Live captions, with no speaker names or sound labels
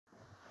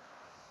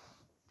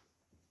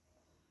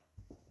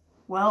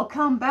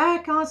Welcome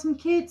back, Awesome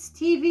Kids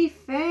TV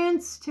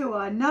fans, to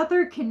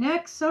another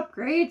knex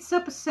Upgrades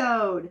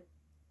episode.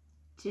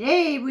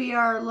 Today we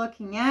are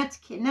looking at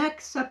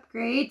knex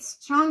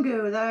Upgrades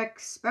Chongu, the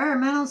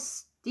experimental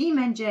steam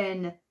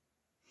engine.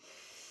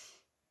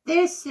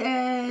 This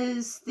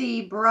is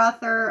the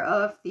brother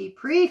of the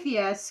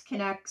previous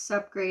knex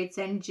Upgrades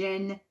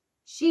engine,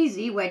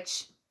 Cheesy,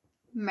 which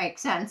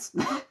makes sense.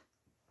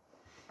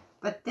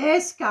 But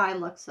this guy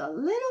looks a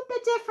little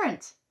bit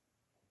different.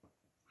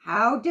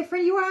 How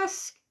different, you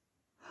ask?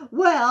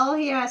 Well,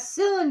 he has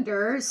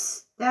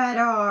cylinders that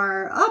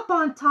are up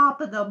on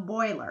top of the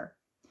boiler.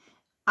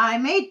 I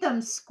made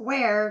them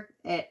square.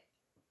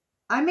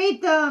 I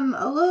made them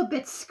a little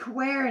bit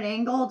square and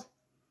angled,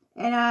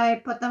 and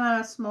I put them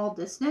at a small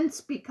distance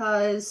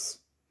because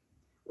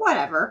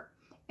whatever.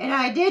 And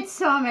I did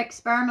some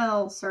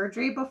experimental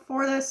surgery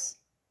before this,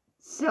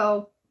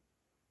 so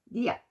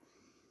yeah.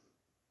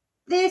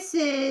 This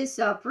is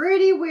a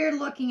pretty weird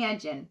looking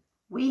engine.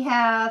 We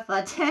have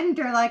a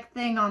tender-like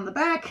thing on the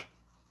back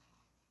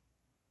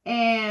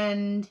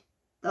and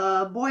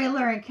the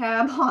boiler and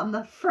cab on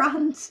the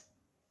front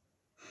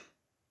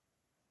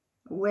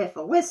with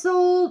a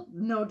whistle,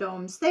 no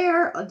domes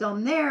there, a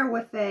dome there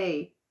with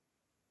a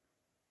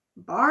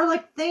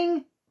bar-like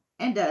thing,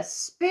 and a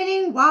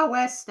spinning Wild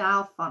West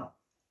style funnel.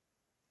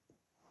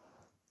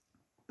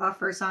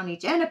 Buffers on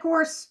each end, of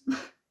course.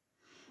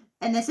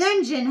 And this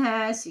engine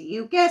has,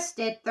 you guessed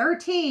it,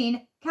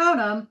 13, count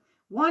them,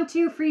 1,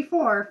 2, 3,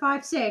 4,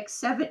 5, 6,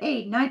 7,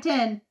 8, 9,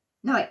 10.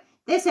 No, wait.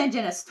 This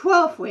engine has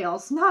 12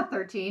 wheels, not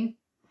 13.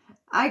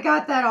 I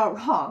got that all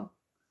wrong.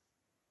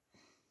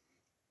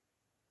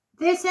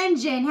 This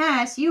engine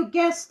has, you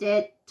guessed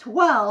it,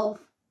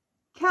 12.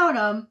 Count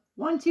them.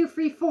 1, 2,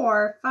 3,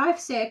 4, 5,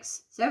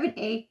 6, 7,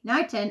 8,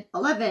 9, 10,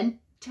 11,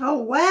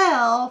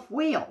 12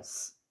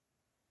 wheels.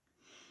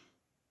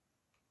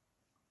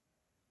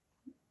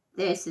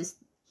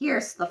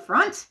 Here's the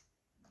front,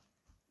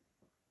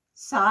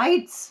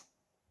 sides,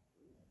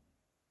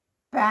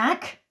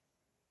 back,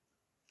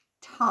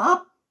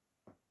 top,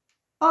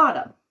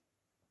 bottom.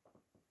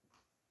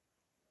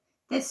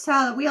 This is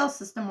how the wheel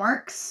system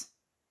works.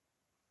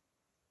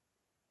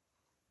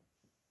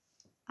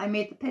 I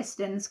made the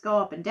pistons go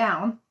up and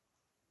down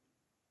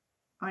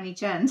on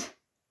each end.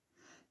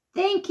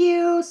 Thank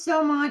you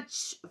so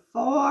much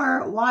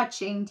for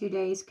watching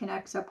today's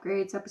knex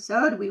Upgrades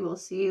episode. We will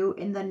see you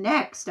in the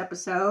next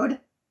episode.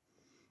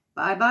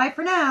 Bye-bye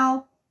for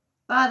now.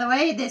 By the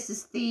way, this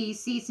is the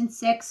Season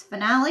 6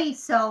 finale,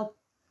 so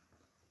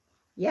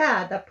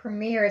yeah, the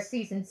premiere of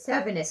Season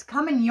 7 is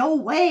coming your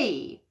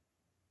way.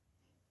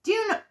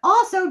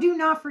 Also, do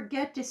not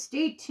forget to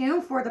stay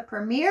tuned for the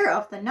premiere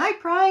of the Night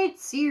Pride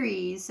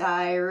series.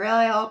 I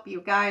really hope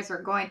you guys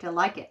are going to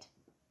like it.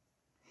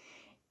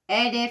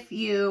 And if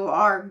you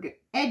are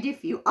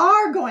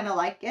going to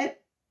like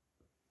it,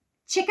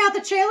 check out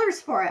the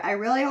trailers for it. I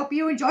really hope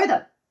you enjoy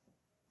them.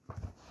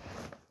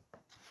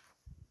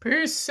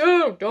 Peace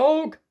out,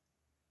 dog.